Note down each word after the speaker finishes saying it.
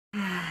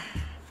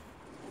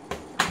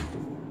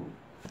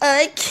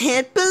I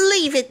can't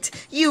believe it!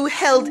 You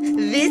held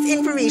this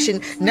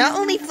information not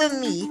only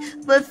from me,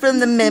 but from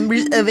the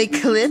members of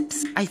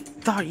Eclipse? I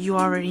thought you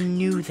already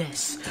knew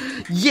this.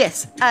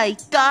 Yes, I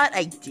thought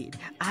I did.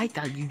 I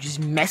thought you just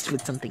messed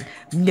with something.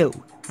 No,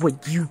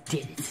 what you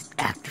did is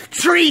an act of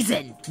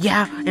treason!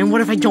 Yeah, and what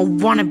if I don't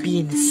want to be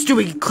in the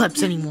stupid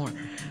Eclipse anymore?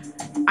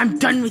 I'm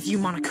done with you,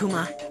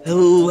 Monokuma.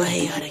 Oh,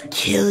 I ought to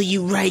kill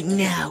you right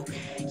now.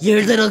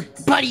 Your little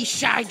buddy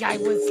Shy Guy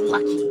was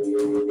lucky.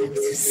 I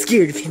was so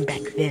scared of him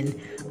back then.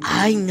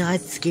 I'm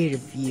not scared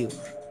of you.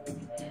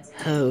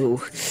 Oh,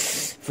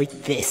 for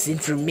this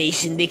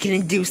information, they can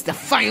induce the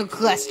final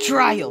class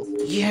trial.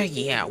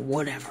 Yeah,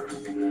 whatever.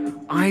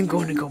 I'm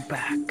going to go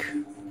back.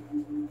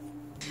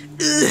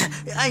 Ugh,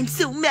 I'm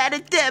so mad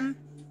at them.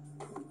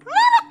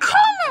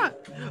 Monokuma!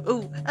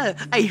 Oh,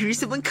 I hear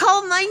someone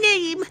call my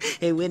name.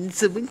 And when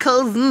someone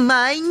calls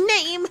my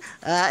name,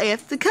 I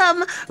have to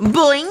come.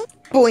 Boing,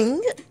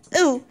 boing.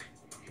 Oh,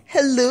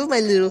 hello, my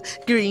little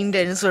green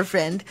dinosaur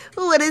friend.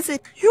 What is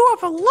it? You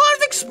have a lot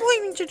of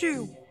explaining to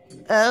do.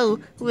 Oh,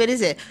 what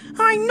is it?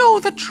 I know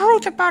the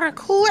truth about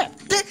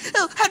Eclipse.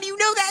 Oh, how do you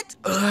know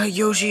that?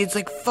 Yoshi, it's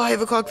like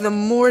 5 o'clock in the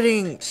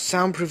morning.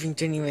 Soundproofing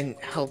didn't even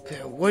help.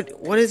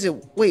 What is it?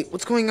 Wait,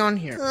 what's going on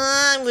here?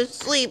 I was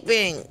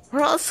sleeping.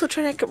 We're also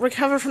trying to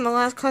recover from the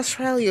last class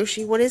trial,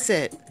 Yoshi. What is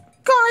it?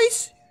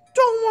 Guys,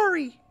 don't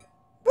worry.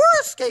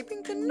 We're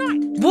escaping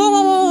tonight.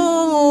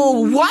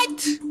 Whoa,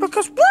 what?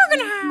 Because we're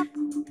gonna have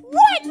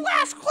one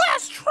last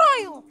class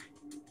trial.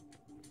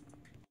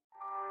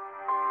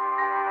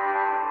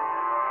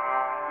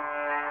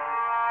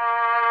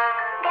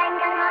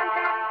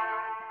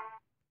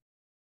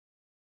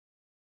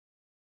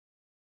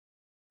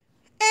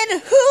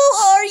 And who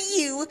are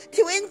you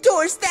to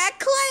endorse that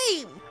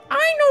claim?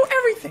 I know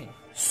everything.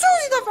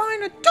 Susie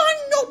Levine, a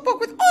done notebook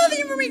with all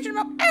the information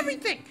about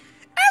everything.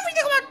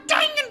 Everything about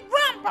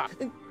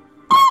Danganronpa.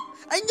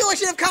 I knew I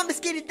should have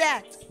confiscated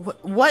that.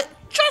 What?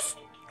 Just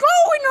go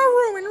in our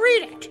room and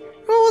read it.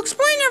 We'll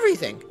explain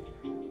everything.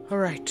 All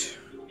right.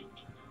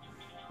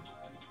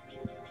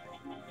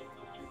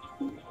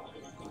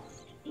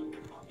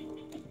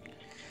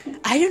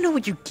 I don't know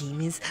what your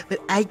game is, but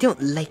I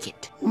don't like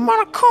it.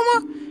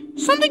 Monokuma,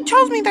 something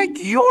tells me that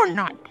you're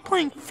not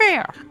playing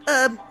fair.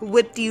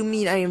 What do you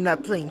mean I am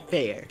not playing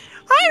fair?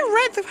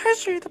 I read the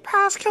history of the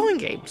past killing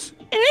games,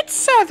 and it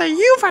said that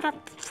you've had a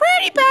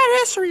pretty bad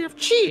history of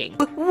cheating.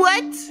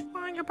 What?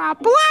 Lying about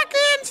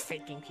black-ins,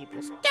 faking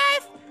people's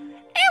death.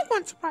 It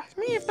wouldn't surprise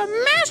me if the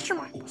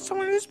mastermind was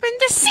someone who's been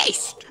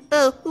deceased.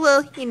 Oh,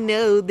 well, you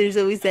know, there's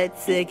always that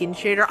second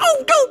traitor.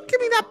 Oh, don't give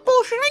me that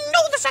bullshit. I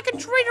know the second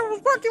traitor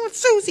was working with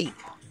Susie.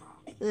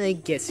 I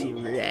guess you're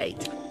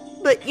right.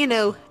 But, you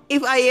know,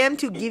 if I am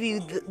to give you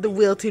the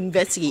will to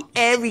investigate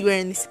everywhere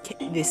in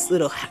this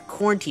little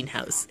quarantine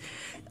house,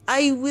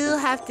 I will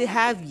have to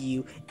have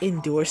you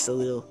endorse a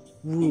little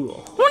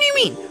rule. What do you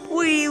mean?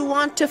 What do you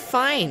want to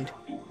find?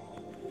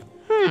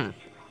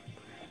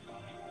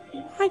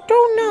 I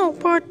don't know,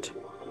 but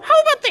how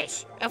about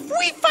this? If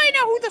we find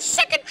out who the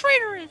second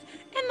traitor is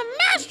and the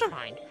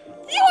mastermind,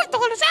 you have to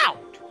let us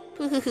out.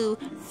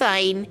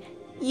 Fine.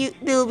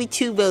 There will be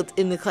 2 votes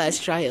in the class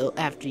trial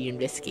after you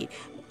investigate.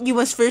 You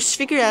must first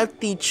figure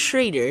out the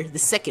traitor, the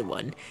second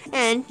one,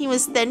 and you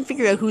must then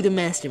figure out who the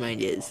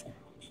mastermind is.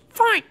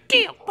 Fine,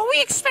 deal. But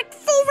we expect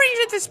full range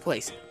at this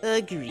place.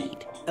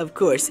 Agreed. Of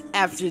course,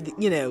 after,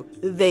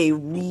 they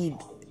read,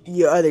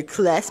 your other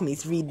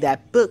classmates read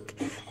that book,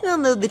 they'll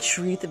know the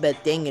truth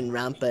about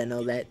Danganronpa and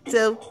all that,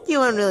 so you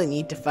won't really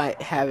need to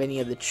have any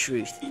of the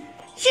truth.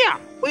 Yeah,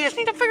 we just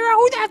need to figure out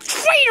who that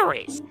traitor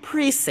is.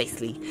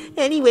 Precisely.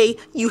 Anyway,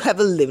 you have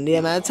a limited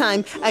amount of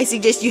time. I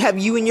suggest you have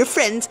you and your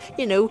friends,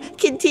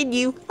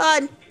 continue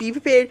on. Be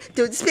prepared.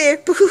 Don't despair.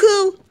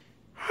 Boo-hoo-hoo.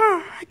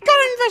 I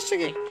gotta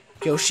investigate.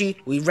 Yoshi,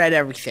 we read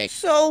everything.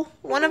 So,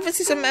 one of us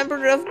is a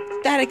member of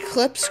that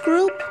Eclipse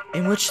group?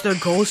 In which their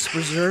goal is to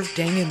preserve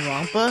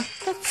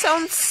Danganronpa? That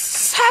sounds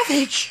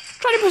savage.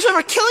 Trying to preserve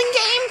a killing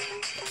game?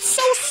 That's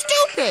so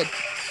stupid.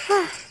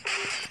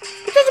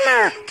 It doesn't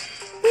matter.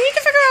 We need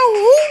to figure out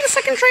who the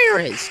second traitor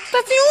is.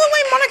 That's the only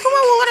way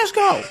Monokuma will let us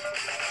go.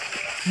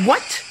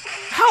 What?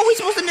 How are we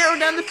supposed to narrow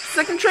down the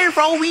second traitor?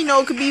 For all we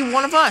know, it could be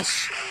one of us.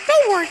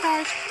 Don't worry,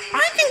 guys.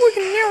 I think we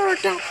can narrow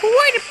it down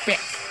quite a bit.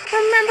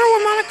 Remember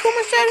what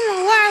Monokuma said in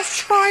the last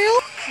trial?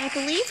 I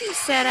believe he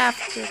said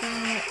after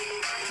that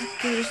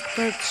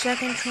the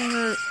second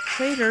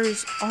traitor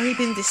has already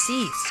been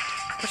deceased.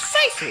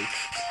 Precisely.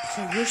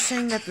 So you're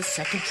saying that the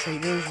second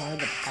traitor is one of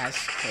the past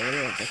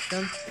killer or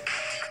victim?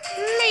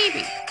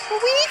 Maybe. But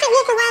we need to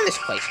look around this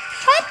place,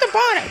 top to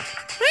bottom.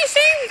 I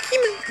say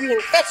we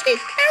investigate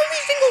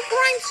every single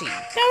crime scene.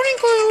 That would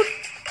include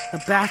the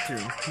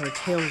bathroom where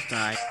Tails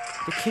died,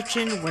 the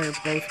kitchen where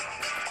both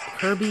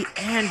Kirby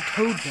and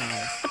Toad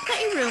died, the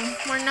playroom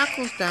where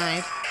Knuckles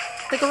died,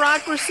 the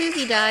garage where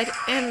Susie died,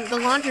 and the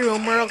laundry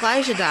room where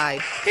Elijah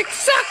died.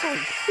 Exactly!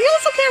 We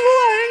also can't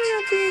rule out any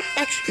of the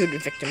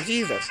executed victims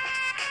either.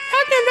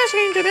 to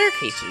investigate into their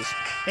cases.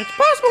 It's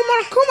possible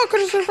Monokuma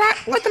could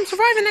have let them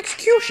survive an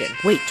execution.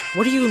 Wait,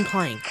 what are you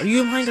implying? Are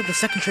you implying that the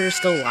second traitor's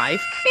still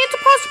alive? It's a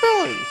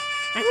possibility.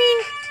 I mean,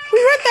 we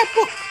read that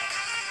book.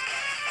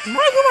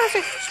 Monokuma has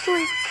a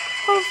history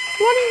of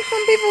letting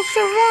some people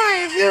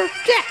survive their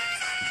death.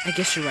 I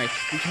guess you're right.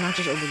 We cannot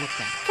just overlook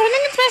that. So I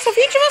think it's best if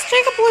each of us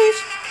take a place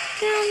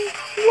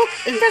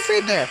and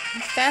investigate there.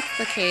 If that's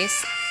the case,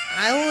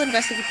 I will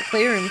investigate the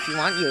playroom if you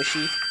want,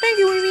 Yoshi. Thank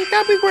you, Amy.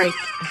 That'd be great.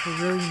 If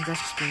we're really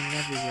investigating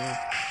everywhere,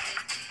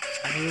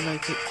 I would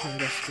like it to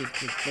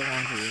investigate the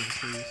laundry room,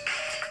 please.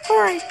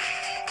 Alright,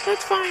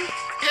 that's fine.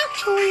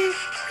 Actually,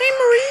 hey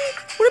Marie,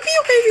 would it be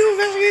okay if you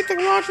investigate the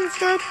garage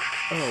instead?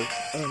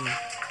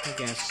 I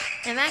guess.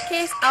 In that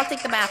case, I'll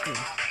take the bathroom.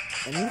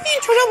 And me and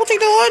Toadette will take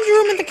the laundry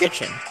room and the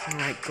kitchen.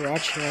 Alright,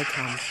 garage, here I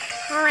come.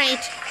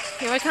 Alright,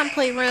 here I come,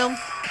 playroom.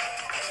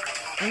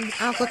 And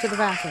I'll go to the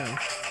bathroom.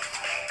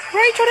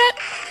 Right, Toadette?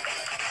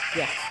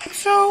 Yeah.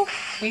 So,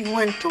 we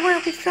went to where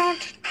we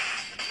found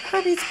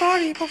Kirby's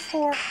body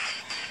before.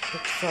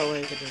 It felt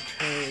like a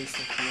deterrent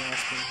since the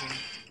last one.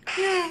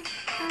 Yeah,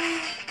 I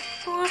mean,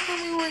 the last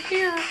time we were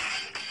here,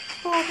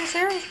 well, this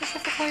area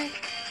specifically,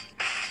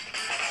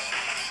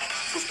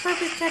 was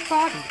Kirby's dead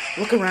body.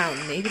 Look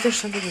around, maybe there's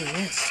something we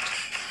missed.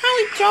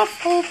 Highly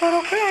doubtful, but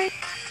okay.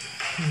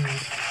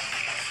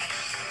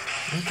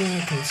 Nothing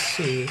I can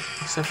see,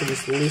 except for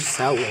this loose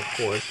outlet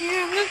cord.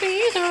 Yeah, nothing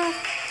either.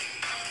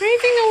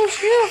 Anything that was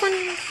here when,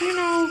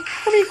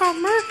 Kirby got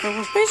murdered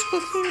was basically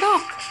cleaned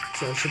up.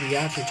 So should we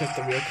actually check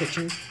the real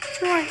kitchen?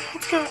 Right,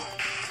 let's go.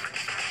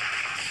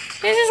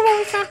 This is where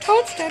we found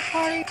Toad's dead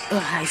body.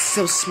 Ugh, I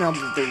so smell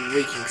the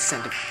reeking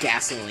scent of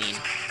gasoline.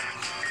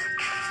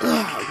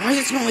 Ugh, why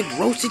does it smell like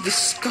roasted,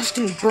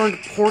 disgusting, burned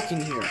pork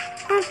in here?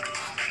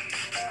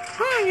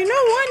 You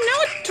know what? Now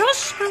it does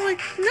smell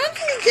like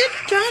nothing to get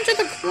down to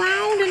the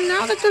ground, and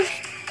now that there's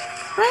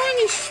hardly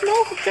any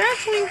smoke of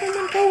gasoline from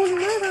when Toad was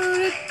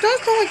murdered, it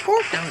does smell like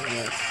pork down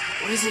here.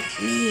 What does it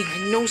mean?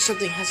 I know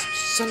something has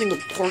something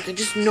with pork, I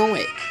just know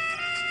it.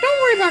 Don't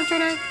worry about it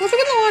today. Let's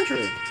look in the laundry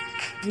room.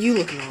 You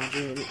look in the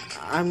laundry room.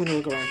 I'm gonna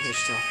look around here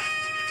still.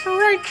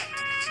 Alright.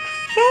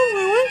 So,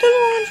 I went to the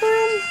laundry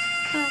room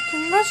to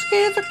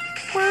investigate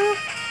where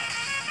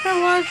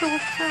Elijah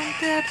was found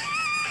dead.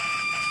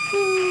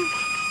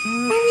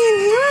 Maybe in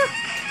here?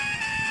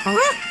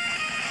 Huh?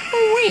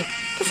 Oh wait,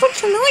 this looks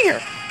familiar.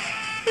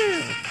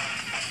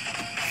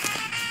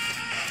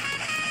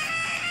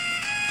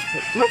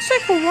 It looks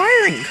like a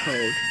wiring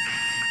code.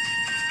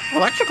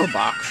 Electrical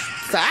box.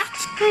 That?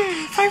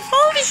 If I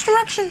follow these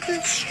directions,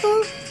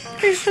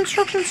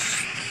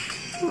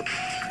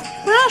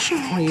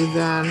 rationally,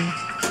 then.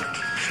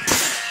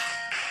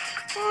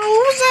 What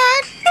was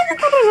that?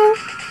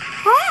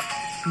 Huh?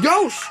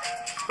 Yosh!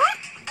 Huh?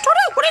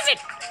 Toto, what is it?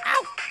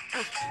 Ow!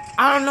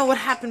 I don't know what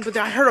happened, but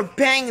I heard a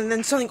bang and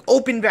then something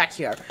opened back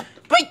here.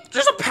 Wait,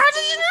 there's a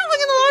passage in there, like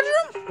in the laundry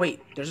room? Wait,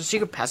 there's a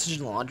secret passage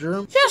in the laundry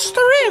room? Yes,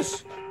 there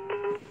is.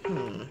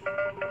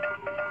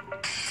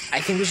 I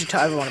think we should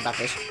tell everyone about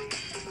this.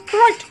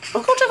 Right,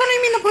 I'll go check on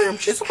Amy in the playroom.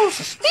 She's the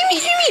closest. Amy!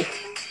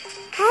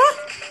 Huh?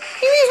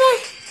 Amy's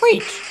like,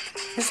 wait,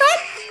 is that?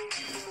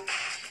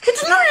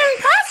 It's not in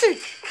the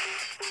passage.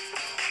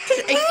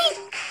 Did Amy?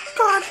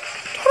 God,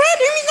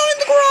 Amy's not in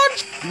the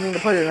garage. You mean the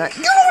playroom, right?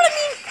 You know what I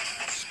mean?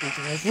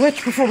 Speaking of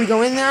which, before we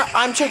go in there,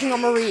 I'm checking on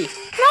Marie.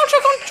 And I'll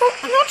check on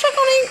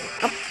Amy.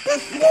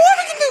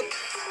 Whatever you do.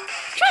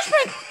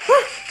 Jasmine!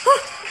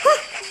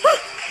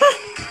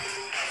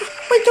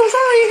 Wait, there was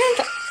already a hint.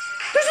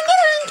 There's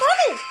another hidden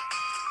tunnel.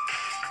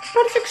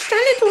 But it's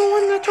extended to the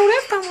one that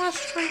Toadette found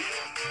last time.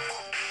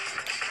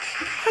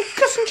 I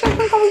guess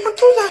Jasmine probably went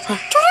through that.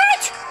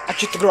 Toadette! I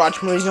checked the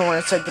garage, Marie's nowhere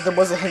in sight, but there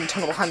was a hidden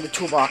tunnel behind the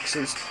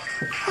toolboxes.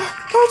 There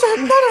was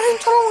another hidden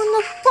tunnel in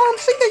the bottom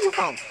sink that you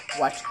found.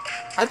 What?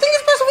 I think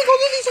it's best if we go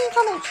through these hidden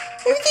tunnels.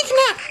 Maybe take a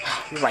nap.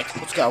 You're right,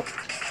 let's go.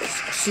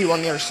 I'll see you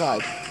on the other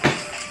side.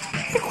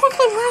 I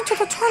quickly ran to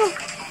the tunnel.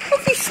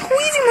 I'd be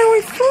squeezing my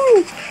way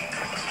through.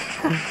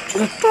 To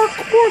the dark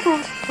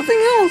corridor.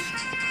 Nothing else.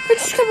 I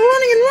just kept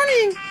running and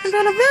running. And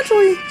then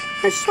eventually,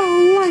 I saw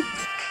a light.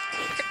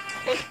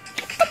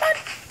 Come on.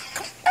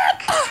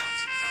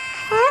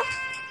 Huh?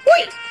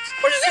 Wait,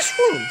 what is this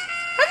room?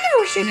 I've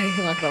never seen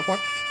anything like that before.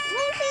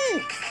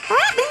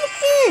 Huh?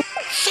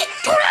 Shit,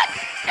 Toadette!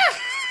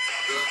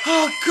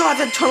 Oh god,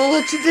 that tunnel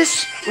led to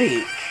this.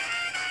 Wait.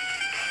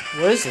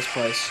 What is this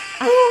place?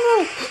 I don't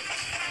know.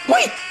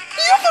 Wait,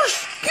 the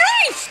others!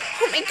 Guys!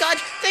 Oh my god,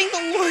 thank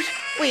the Lord.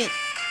 Wait.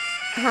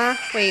 Huh?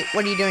 Wait,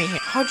 what are you doing here?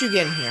 How'd you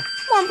get in here?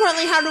 More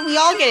importantly, how did we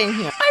all get in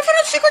here? I found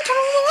a secret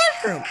tunnel in the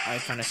washroom. I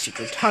found a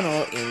secret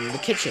tunnel in the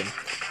kitchen.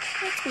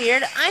 That's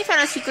weird. I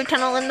found a secret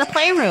tunnel in the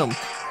playroom.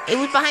 It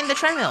was behind the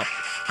treadmill.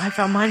 I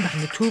found mine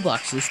behind the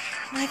toolboxes.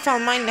 And I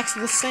found mine next to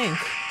the sink.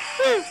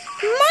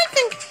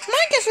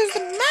 My guess is the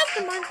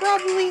mastermind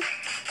probably.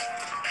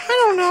 I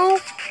don't know.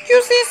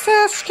 Use this to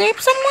escape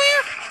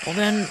somewhere? Well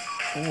then,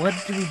 what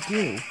do we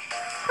do?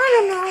 I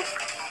don't know.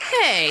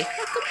 Hey,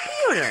 a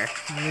computer.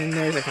 And then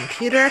there's a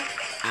computer.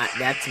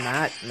 That's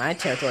not my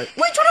territory.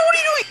 Wait, Toadette, what are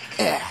you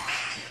doing?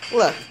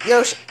 Look,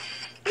 Yoshi,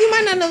 you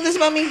might not know this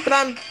about me, but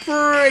I'm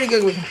pretty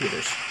good with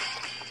computers.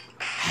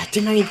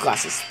 Didn't I need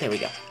glasses? There we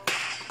go.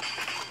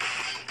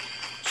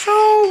 So,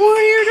 what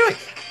are you doing?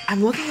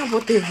 I'm looking at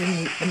what the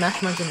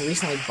masterminds have been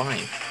recently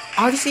buying.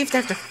 Obviously, if they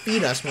have to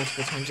feed us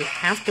multiple times, they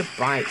have to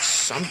buy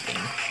something.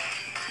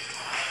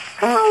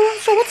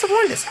 So what's the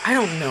point of this? I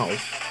don't know.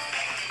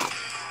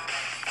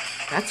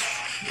 That's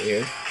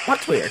weird.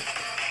 What's weird?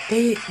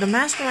 The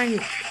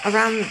mastermind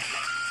around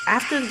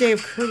after the day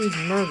of Kirby's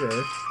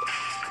murder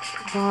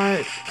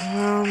bought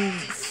around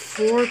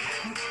 4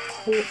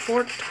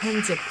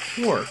 tons of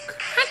pork.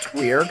 That's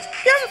weird.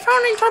 You haven't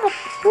found any type of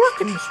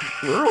pork in this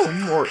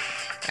room or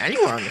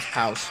anywhere in this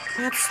house.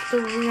 That's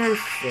the weird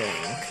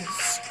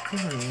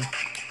thing.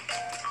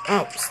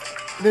 Oh,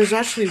 there's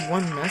actually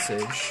one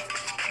message.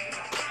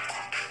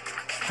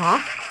 Huh?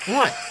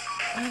 What?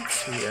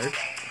 That's weird.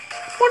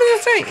 What does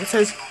it say? It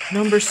says,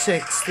 Number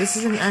 6, this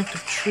is an act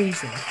of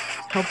treason.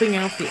 Helping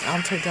out the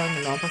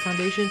Danganronpa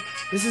Foundation,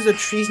 this is a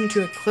treason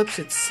to Eclipse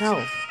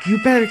itself.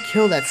 You better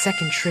kill that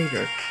second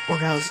traitor,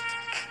 or else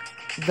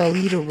the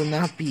leader will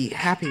not be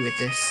happy with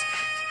this.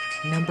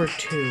 Number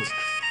 2.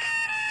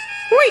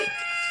 Wait!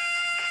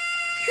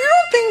 You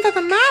don't think that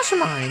the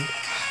mastermind...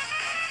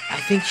 I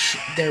think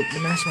the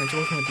mastermind's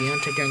working with the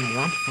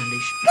Danganronpa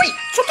Foundation. Wait,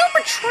 so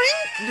they're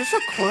betraying this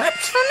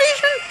Eclipse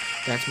Foundation?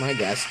 That's my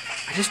guess.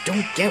 I just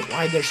don't get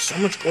why there's so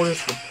much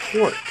orders for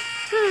pork.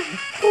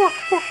 Pork.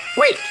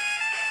 Wait!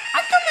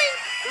 I've done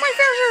my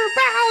fair share of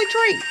back alley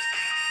trade.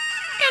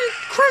 And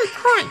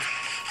crimes.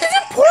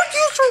 Isn't pork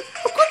used for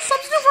a good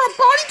substitute for a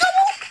body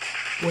double?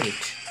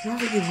 Wait, now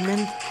that you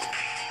meant...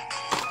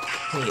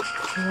 Wait,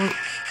 pork...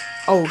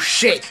 Oh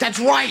shit, that's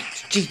right!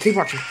 Gee, they're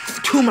watching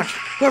too much.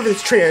 Whoever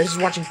this trader is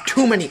watching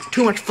too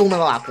much Full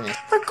Metal Alchemist.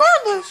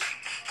 Regardless,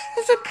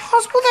 is it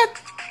possible that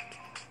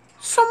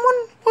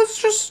someone was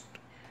just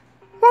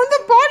one of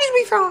the bodies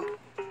we found?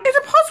 Is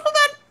it possible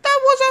that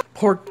was a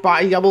pork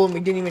body double and we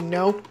didn't even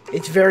know?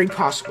 It's very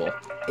possible.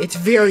 It's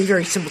very,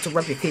 very simple to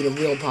replicate a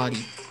real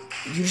body.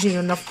 Using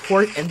enough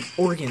pork and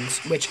organs,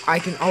 which I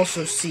can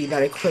also see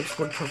that Eclipse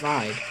would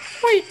provide.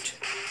 Wait.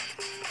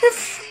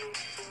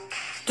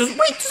 Does that mean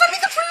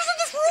the traitor's in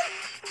this room?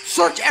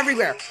 Search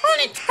everywhere. On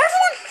it.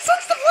 Everyone,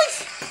 search the place.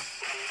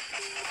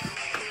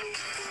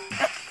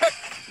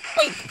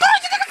 Wait.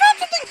 Guys, I think I found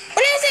something.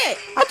 What is it?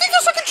 I think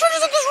the second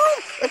traitor's in this room.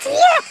 It's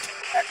locked.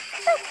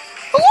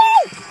 Hello?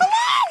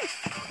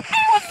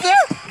 Anyone's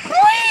there?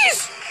 Please,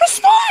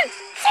 respond.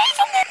 Say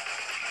something.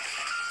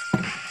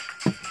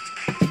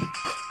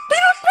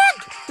 They're not bad.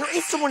 There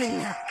is someone in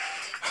there.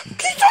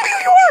 Can you tell me who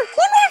you are?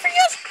 One more for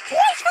yes,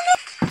 twice for no.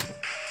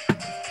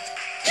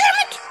 Damn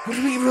it! What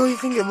do we really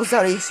think it was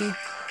that AC?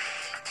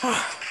 We'll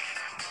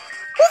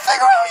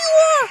figure out who you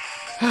are!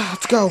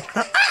 Let's go.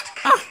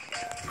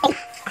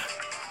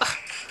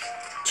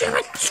 Damn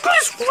it! Screw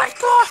this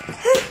right off!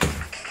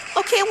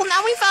 Okay, well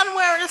now we found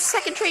where the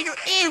second traitor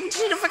is. We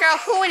just need to figure out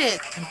who it is.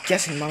 I'm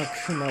guessing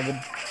Monokuma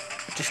would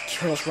just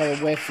kill us right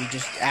away if we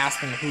just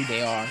asked them who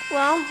they are.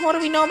 Well, what do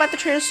we know about the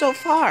traitors so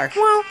far?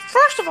 Well,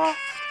 first of all, I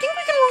think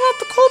we can rule out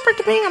the culprit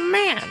to being a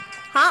man.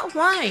 Huh?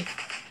 Why?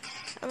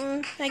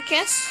 I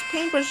guess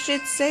Paintbrush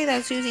did say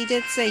that Susie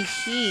did say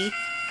he.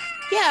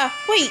 Yeah,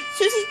 wait,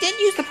 Susie did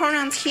use the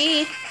pronouns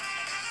he.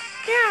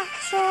 Yeah,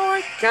 so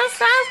I guess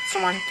that's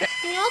one thing.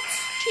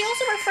 She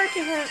also referred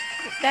to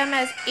them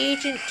as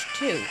Agent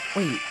 2.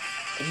 Wait,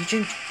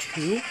 Agent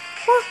 2?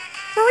 What?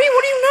 Marie,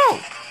 what do you know?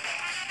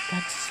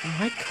 That's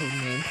my code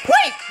name.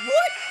 Wait,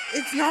 what?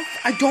 It's not...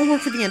 I don't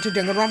work for the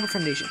Danganronpa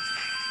Foundation.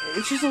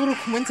 It's just a little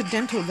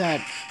coincidental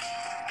that...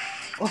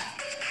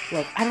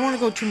 Look, I don't want to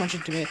go too much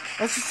into it.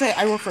 Let's just say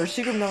I work for a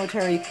secret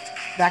military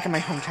back in my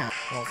hometown.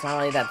 Well, it's not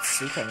really that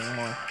secret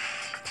anymore.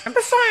 And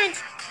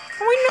besides,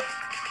 we know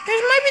it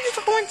might be just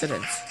a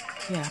coincidence.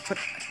 Yeah, but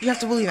you have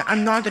to believe it.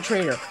 I'm not the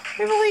traitor.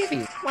 I believe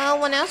you. Well,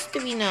 what else do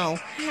we know?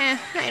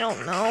 I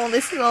don't know.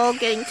 This is all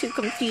getting too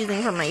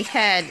confusing for my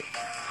head.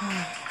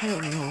 I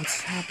don't know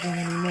what's happening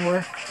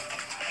anymore.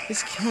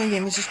 This killing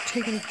game is just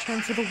taking a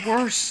turn for the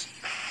worse.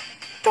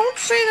 Don't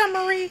say that,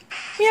 Marie.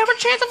 We have a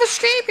chance of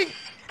escaping.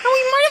 And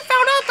we might have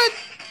found out that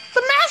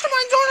the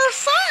mastermind's on our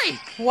side.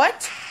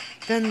 What?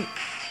 Then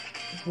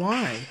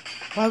why?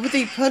 Why would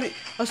they put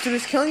us through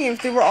this killing game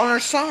if they were on our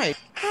side?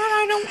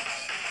 I don't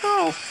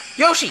know.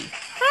 Yoshi!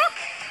 Huh?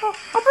 Oh,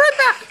 I'll be right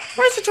back.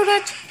 Where's the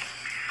Toadette?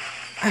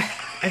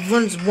 I've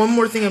learned one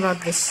more thing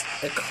about this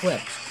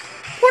Eclipse.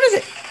 What is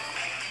it?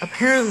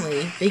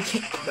 Apparently, they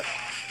can't...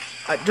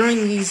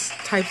 during these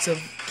types of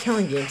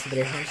killing games that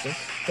they're hosting,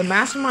 the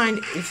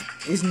mastermind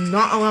is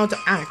not allowed to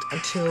act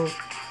until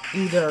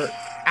either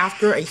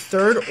after a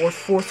 3rd or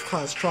 4th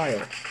class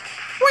trial.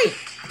 Wait,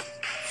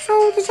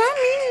 so does that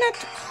mean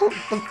that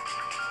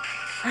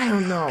I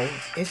don't know.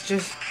 It's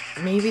just,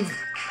 maybe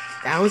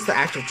that was the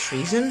act of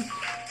treason?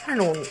 I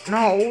don't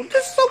know.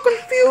 This is so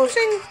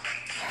confusing.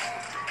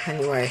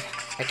 Anyway,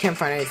 I can't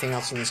find anything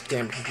else in this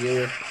damn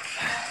computer.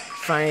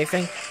 Find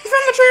anything? We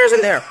found the traitors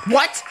in there.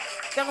 What?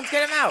 Then let's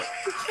get him out.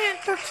 We can't.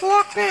 They're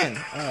locked in.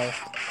 Oh.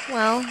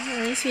 Well,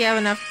 at least we have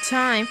enough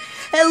time.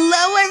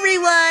 Hello,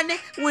 everyone!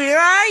 Where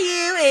are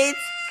you? It's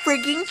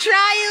freaking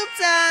trial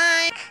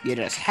time! You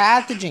just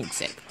had to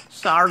jinx it.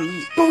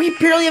 Sorry. But we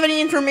barely have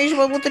any information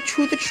about what the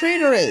truth of the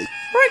traitor is.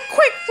 Right,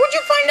 quick! What'd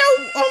you find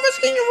out? All of us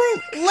in your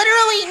room.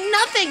 Literally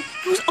nothing!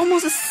 It was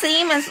almost the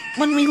same as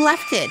when we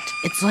left it.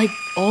 It's like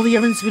all the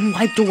evidence has been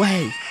wiped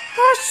away.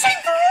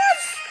 Same for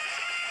us!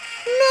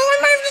 No, I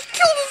might have just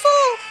killed us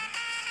all!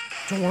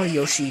 Don't worry,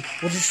 Yoshi.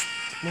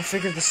 We'll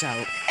figure this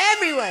out.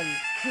 Everyone,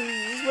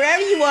 please,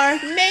 wherever you are,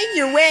 make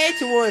your way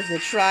towards the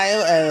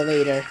trial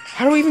elevator.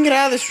 How do we even get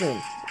out of this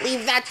room?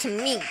 Leave that to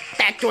me.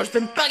 That door's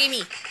been bugging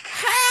me.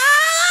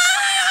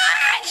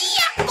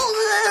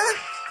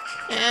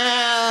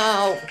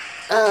 Ow!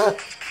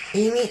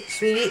 Amy,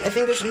 sweetie, I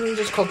think there's something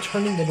just called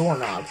turning the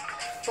doorknob.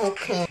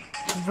 Okay.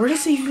 Where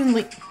does it even,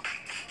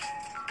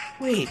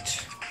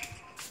 Wait.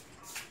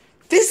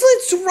 This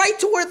leads right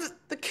to where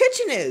the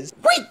kitchen is.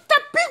 Wait,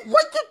 that big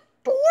white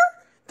door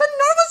that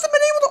none of us have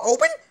been able to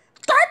open?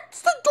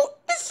 That's the door.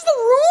 This is the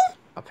room?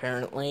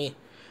 Apparently.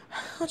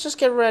 Let's just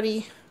get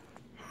ready.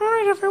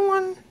 Alright,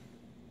 everyone.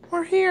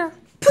 We're here.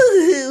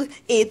 Pooh!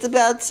 It's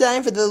about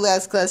time for the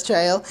last class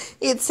trial.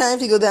 It's time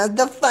to go down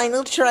the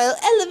final trial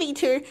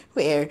elevator,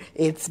 where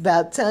it's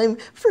about time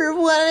for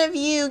one of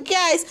you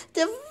guys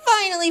to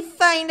finally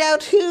find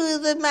out who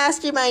the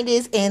mastermind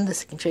is and the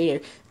second traitor.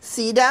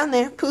 See you down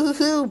there. Pooh,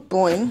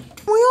 boing.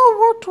 We all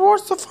walk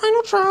towards the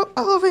final trial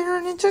elevator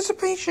in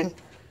anticipation,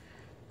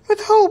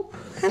 with hope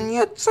and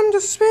yet some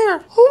despair.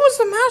 Who was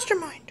the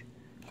mastermind?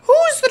 Who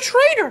is the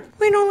traitor?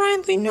 We don't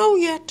rightly know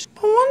yet,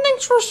 but one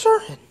thing's for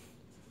certain.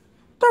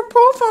 They're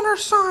both on our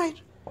side.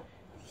 Even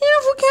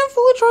if we can't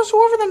fully trust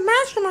whoever the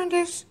mastermind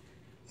is,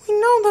 we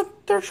know that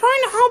they're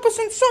trying to help us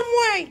in some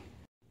way.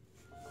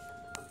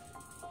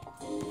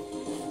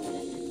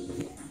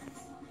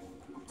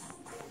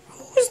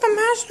 Who is the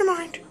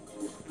mastermind?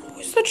 Who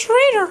is the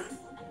traitor?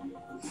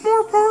 More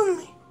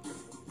importantly,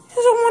 is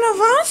it one of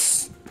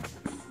us?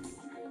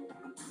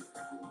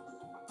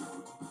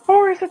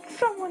 Or is it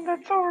someone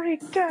that's already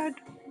dead?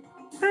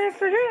 And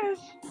if it is,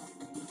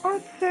 are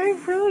they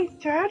really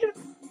dead?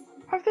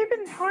 Have they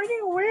been hiding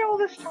away all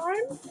this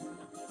time?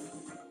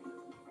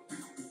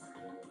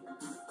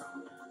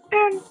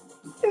 And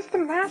is the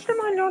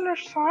mastermind on their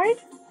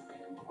side?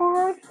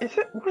 Or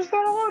was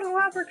that all an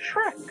elaborate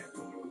trick?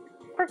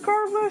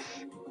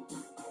 Regardless,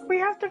 we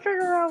have to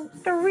figure out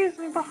the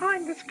reasoning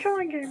behind this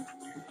killing game.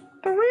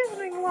 The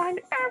reasoning behind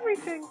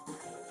everything.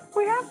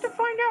 We have to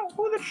find out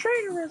who the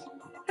traitor is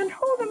and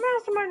who the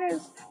mastermind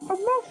is. But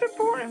most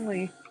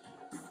importantly,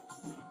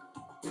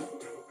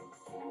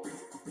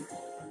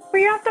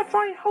 we have to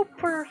find hope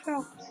for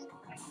ourselves.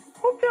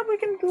 Hope that we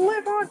can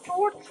live on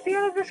towards the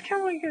end of this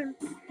killing game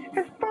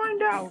and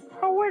find out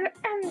a way to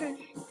end this.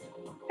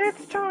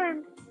 It's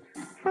time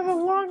for the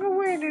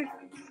long-awaited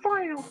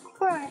final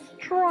class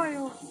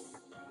trial.